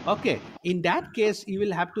 Okay. Okay, in that case, you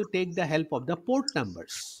will have to take the help of the port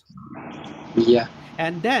numbers. Yeah.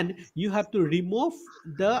 And then you have to remove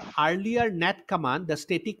the earlier NAT command, the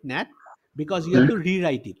static NAT, because you have Mm. to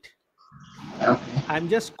rewrite it. Okay. I'm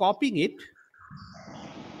just copying it.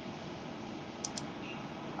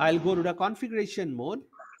 I'll go to the configuration mode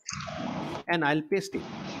and I'll paste it.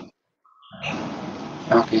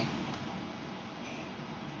 Okay.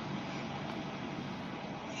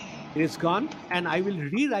 It is gone, and I will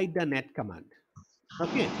rewrite the NAT command.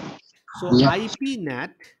 Okay, so Yeah. IP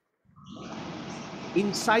NAT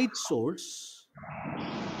inside source.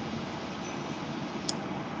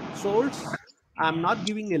 I'm not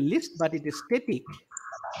giving a list, but it is static.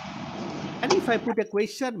 And if I put a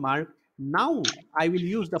question mark, now I will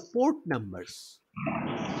use the port numbers.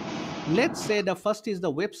 Let's say the first is the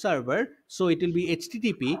web server, so it will be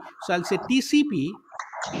HTTP. So I'll say TCP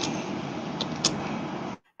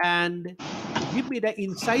and give me the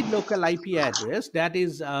inside local IP address, that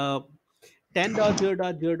is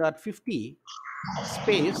 10.0.0.50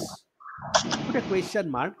 space, put a question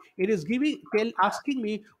mark. It is asking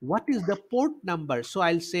me what is the port number. So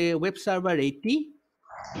I'll say web server 80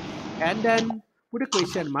 and then put a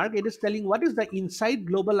question mark. It is telling what is the inside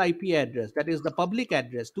global IP address, that is the public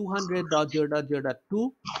address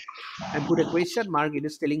 200.0.0.2, and put a question mark. It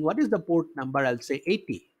is telling what is the port number. I'll say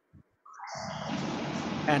 80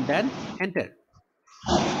 and then enter.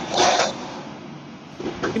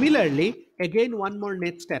 Similarly, again one more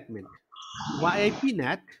NAT statement. IP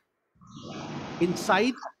NAT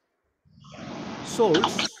inside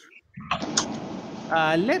source.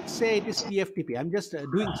 Let's say it is TFTP. I'm just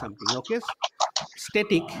doing something. Okay,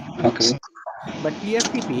 static, Okay. but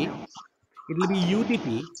TFTP, it will be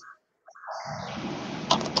UDP.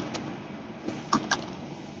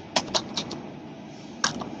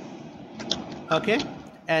 Okay,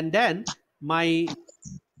 and then my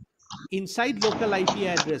inside local IP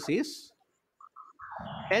address is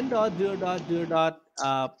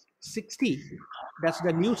 10.0.0.60. That's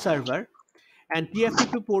the new server, and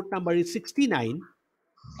TFTP port number is 69,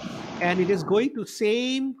 and it is going to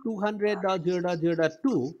same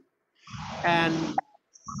 200.0.0.2, and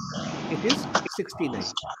it is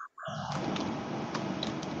 69.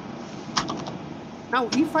 Now,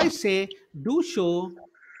 if I say do show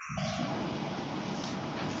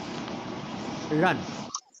run,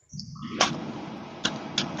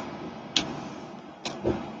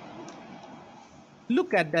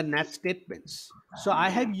 look at the NAT statements. So I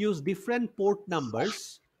have used different port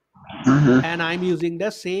numbers Mm-hmm. and I'm using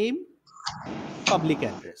the same public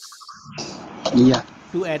address Yeah.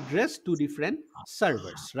 to address two different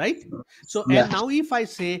servers, right? So, Yeah. and now if I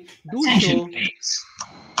say do Attention, show please.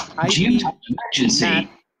 Due to IP an NAT emergency,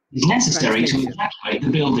 it is necessary to translation, evacuate the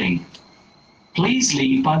building. Please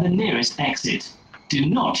leave by the nearest exit. Do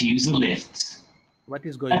not use the lifts. what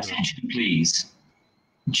is going on? Attention, please.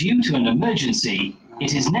 Due to an emergency,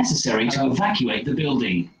 it is necessary to evacuate the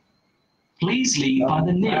building. Please leave by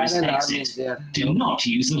the nearest Fire alarm is exit. there. Do not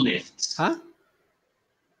use the lifts. Huh?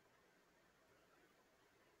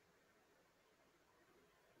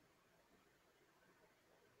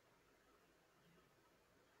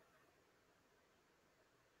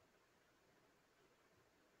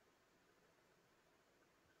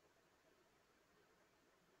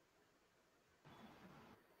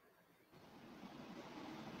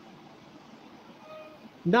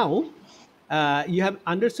 Now, you have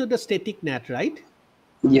understood the static NAT, right?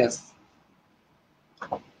 Yes.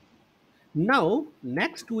 Now,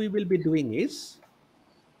 next we will be doing is,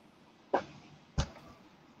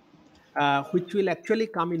 which will actually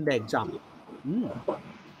come in the exam. Hmm.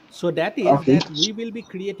 So that is Okay. that we will be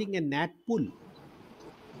creating a NAT pool.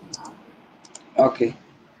 Okay.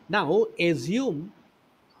 Now, assume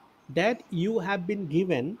that you have been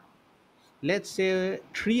given, let's say,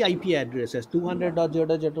 three IP addresses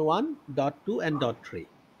 200.0.0.1, and .3.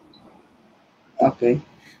 Okay.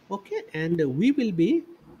 Okay, and we will be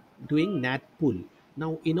doing NAT pool.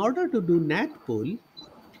 Now, in order to do NAT pool,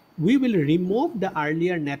 we will remove the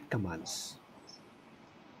earlier NAT commands.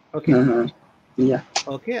 Okay, Mm-hmm. Yeah.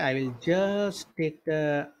 Okay, I will just take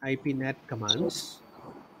the IPNet commands,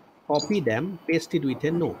 copy them, paste it with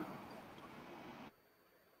a no.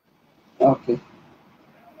 Okay.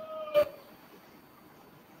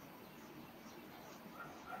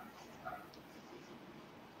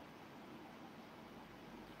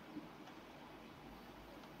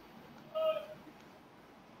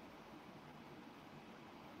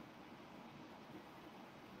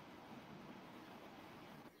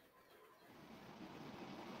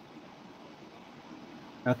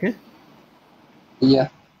 Okay, Yeah.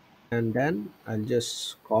 and then I'll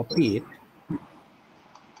just copy it.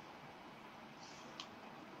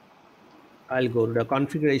 I'll go to the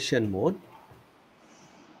configuration mode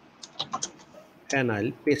and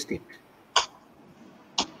I'll paste it.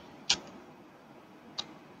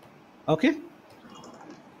 Okay,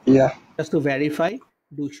 Yeah. just to verify,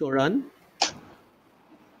 do show run.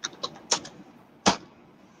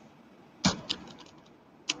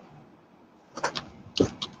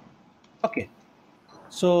 Okay,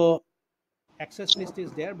 so access list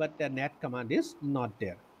is there, but the NAT command is not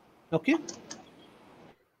there. Okay,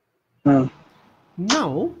 Hmm.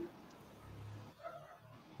 now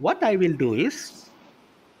what I will do is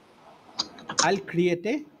I'll create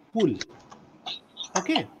a pool.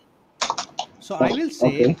 Okay, so I will say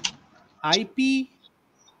Okay. IP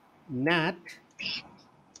NAT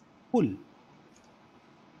pool,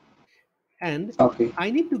 and Okay.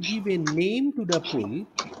 I need to give a name to the pool.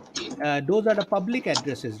 Those are the public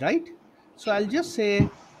addresses, right? So I'll just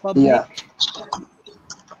say Yeah. public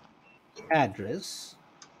address,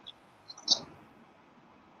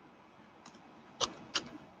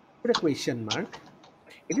 put a question mark.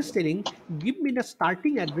 It is telling, give me the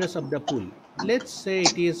starting address of the pool. Let's say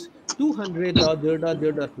it is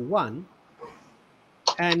 200.0.0.1,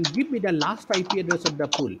 and give me the last IP address of the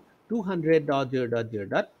pool,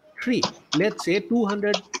 200.0.0.3. Let's say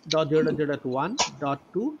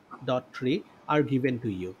 200.0.0.1.2.3 are given to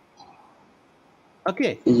you.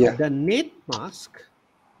 Okay, Yeah. the net mask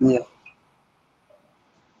Yeah.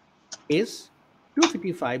 is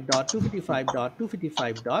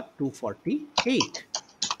 255.255.255.248.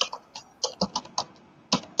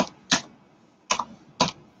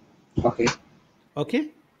 Okay.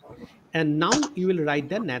 Okay, and now you will write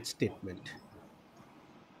the NAT statement.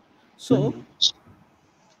 So Mhm.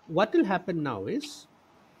 what will happen now is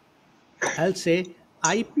I'll say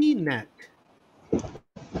IP NAT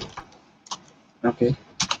Okay.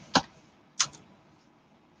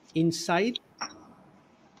 inside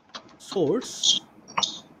source.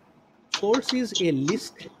 Source is a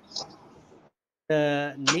list.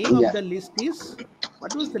 The name of Yeah. the list is,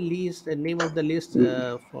 what was the list? The name of the list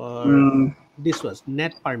for Mm, this was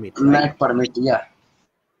NAT permit, right? Net permit. Yeah.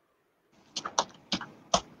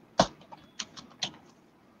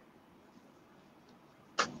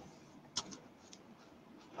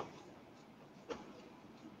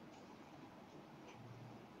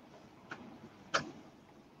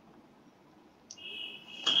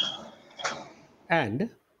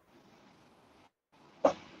 And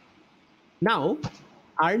now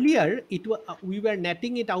earlier we were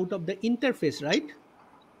netting it out of the interface, right?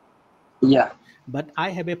 Yeah. But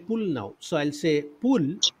I have a pool now, so I'll say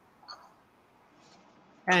pool,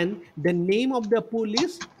 and the name of the pool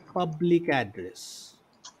is public address.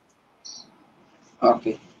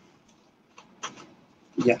 Okay.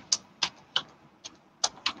 Yeah.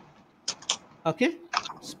 Okay,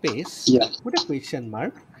 space, Yeah. put a question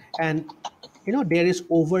mark, and there is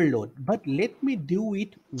overload, but let me do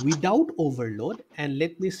it without overload and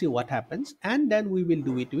let me see what happens, and then we will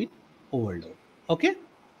do it with overload. Okay,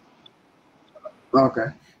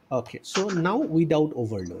 Okay. okay, so now without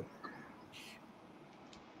overload.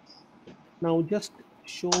 Now just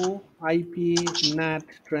show IP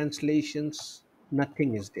NAT translations,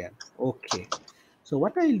 nothing is there. Okay, so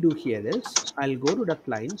what I'll do here is I'll go to the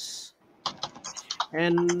clients,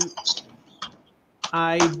 and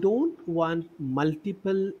I don't want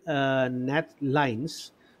multiple NAT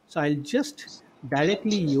lines, so I'll just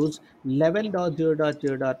directly use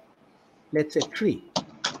 11.0.0. Let's say 3.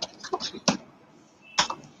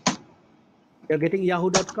 You're getting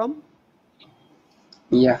yahoo.com.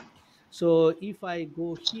 Yeah. So if I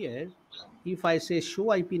go here, if I say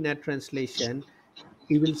show IP NAT translation,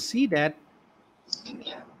 you will see that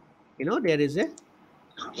there is a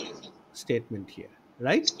statement here,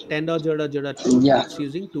 right? 10.0.0.2, Yeah. it's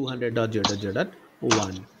using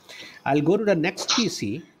 200.0.0.1. I'll go to the next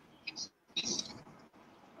PC,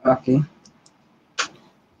 Okay.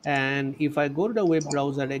 and if I go to the web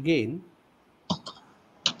browser again,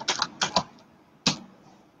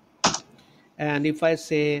 and if I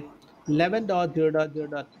say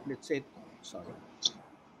 11.0.0. Let's say Sorry.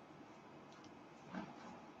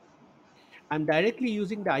 I'm directly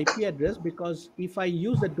using the IP address because if I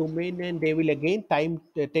use the domain name, they will again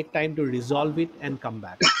take time to resolve it and come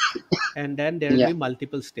back. And then there will Yeah. be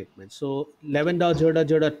multiple statements. So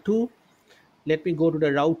 11.0.0.2, let me go to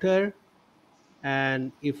the router.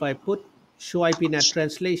 And if I put show IP NAT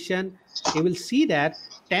translation, you will see that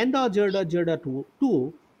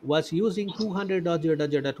 10.0.0.2 was using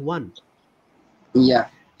 200.0.0.1. Yeah.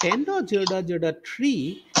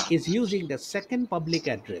 10.0.0.3 is using the second public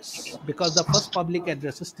address because the first public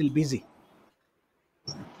address is still busy.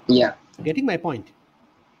 Yeah. Getting my point?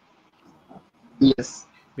 Yes.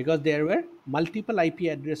 Because there were multiple IP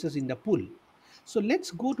addresses in the pool. So let's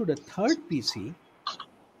go to the third PC.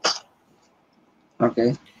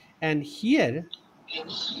 Okay. And here,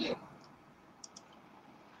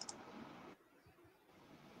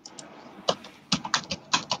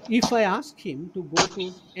 if I ask him to go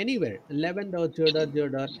to anywhere,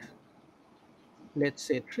 11.0.0. let's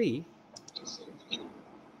say 3,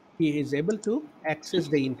 he is able to access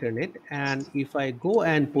the internet. And if I go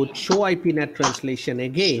and put show IP NAT translation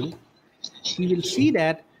again, he will see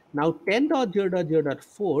that now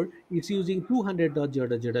 10.0.0.4 is using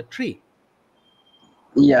 200.0.0.3.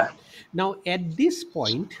 Yeah. Now at this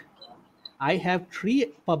point, I have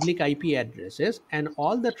 3 public IP addresses and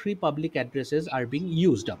all the 3 public addresses are being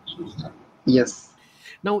used up. Yes.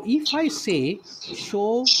 Now if I say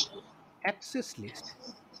show access list,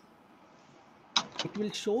 it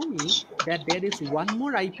will show me that there is one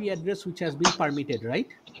more IP address which has been permitted, right?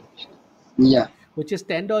 Yeah. Which is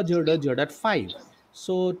 10.0.0.5.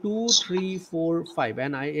 So 2, 3, 4, 5,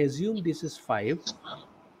 and I assume this is 5.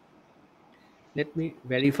 Let me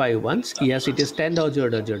verify once. Yes, it is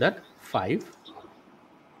 10.0.0.5.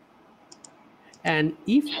 And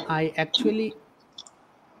if I actually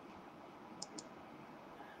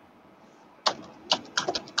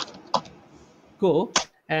go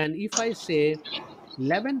and if I say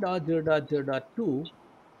 11.0.0.2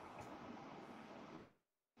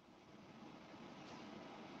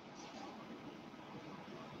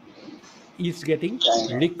 is getting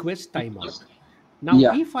request timeout. Now,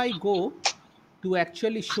 Yeah. if I go to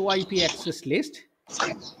actually show IP access list,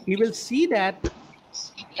 you will see that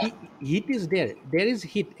hit is there. There is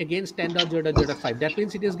hit against 10.0.0.5. That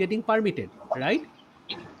means it is getting permitted, right?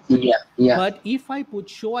 Yeah. Yeah. But if I put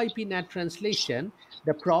show IP NAT translation,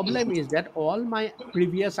 the problem is that all my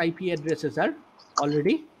previous IP addresses are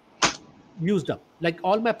already used up. Like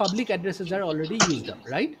all my public addresses are already used up,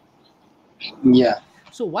 right? Yeah.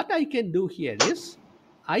 So what I can do here is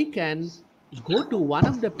I can go to one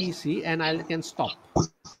of the PC and I can stop.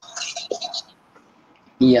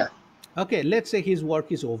 Yeah. Okay, let's say his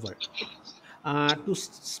work is over. To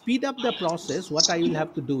speed up the process, what I will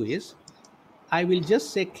have to do is I will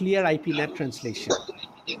just say clear IP NAT translation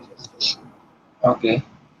Okay.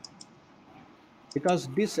 because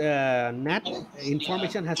this NAT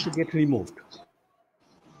information has to get removed.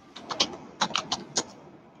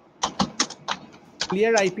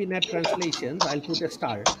 Clear IP NAT translations, I'll put a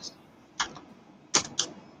star.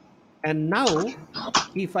 And now,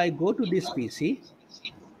 if I go to this PC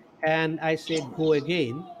and I say go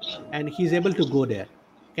again, and he's able to go there.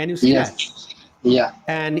 Can you see that? Yes. Yeah.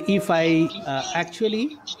 And if I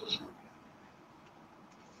actually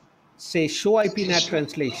say show IP NAT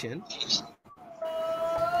translation,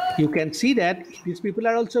 you can see that these people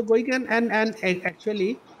are also going and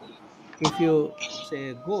actually, if you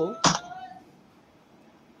say go,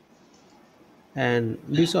 and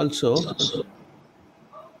this also,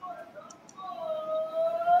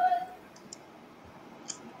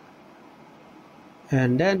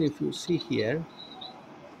 and then if you see here,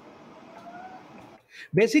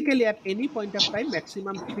 basically at any point of time,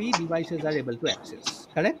 maximum 3 devices are able to access,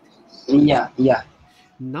 correct? Yeah. Yeah.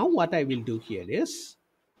 Now what I will do here is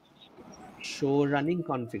show running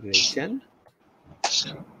configuration.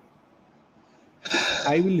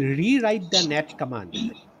 I will rewrite the NAT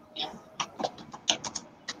command.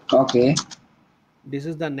 Okay. This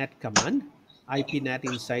is the NAT command, IP NAT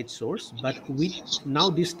inside source, but with now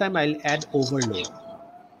this time I'll add overload.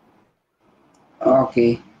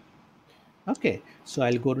 Okay. Okay, so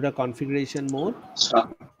I'll go to the configuration mode.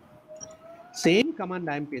 Same command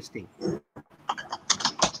I'm pasting.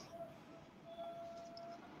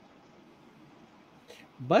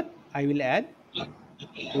 But I will add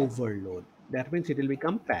overload. That means it will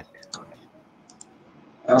become PAT.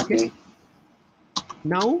 Okay. Okay.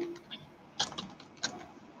 Now,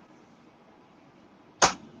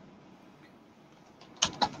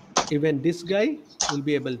 even this guy will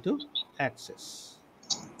be able to access.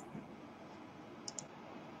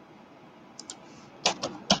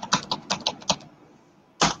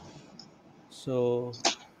 So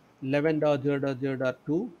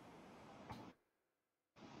 11.0.0.2.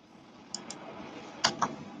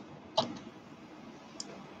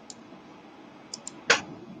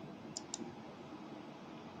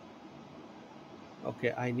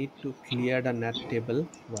 Okay, I need to clear the NAT table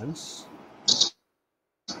once.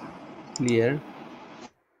 Clear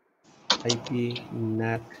IP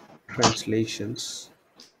NAT translations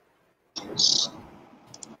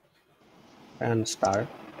and start.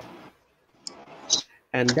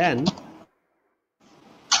 And then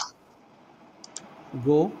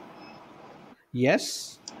go.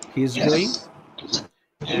 Yes, he's going. Yes.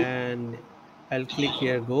 And I'll click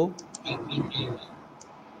here go.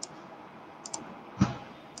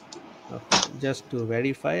 Okay, just to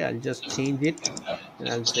verify, I'll just change it and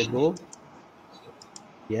I'll say go.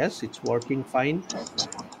 Yes, it's working fine.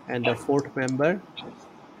 And the fourth member,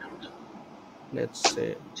 let's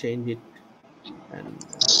say change it, and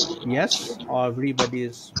yes, everybody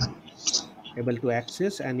is able to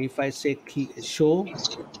access. And if I say show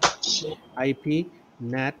IP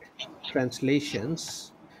NAT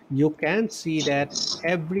translations, you can see that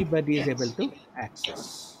everybody is able to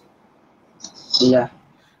access. Yeah.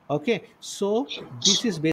 Okay, so this is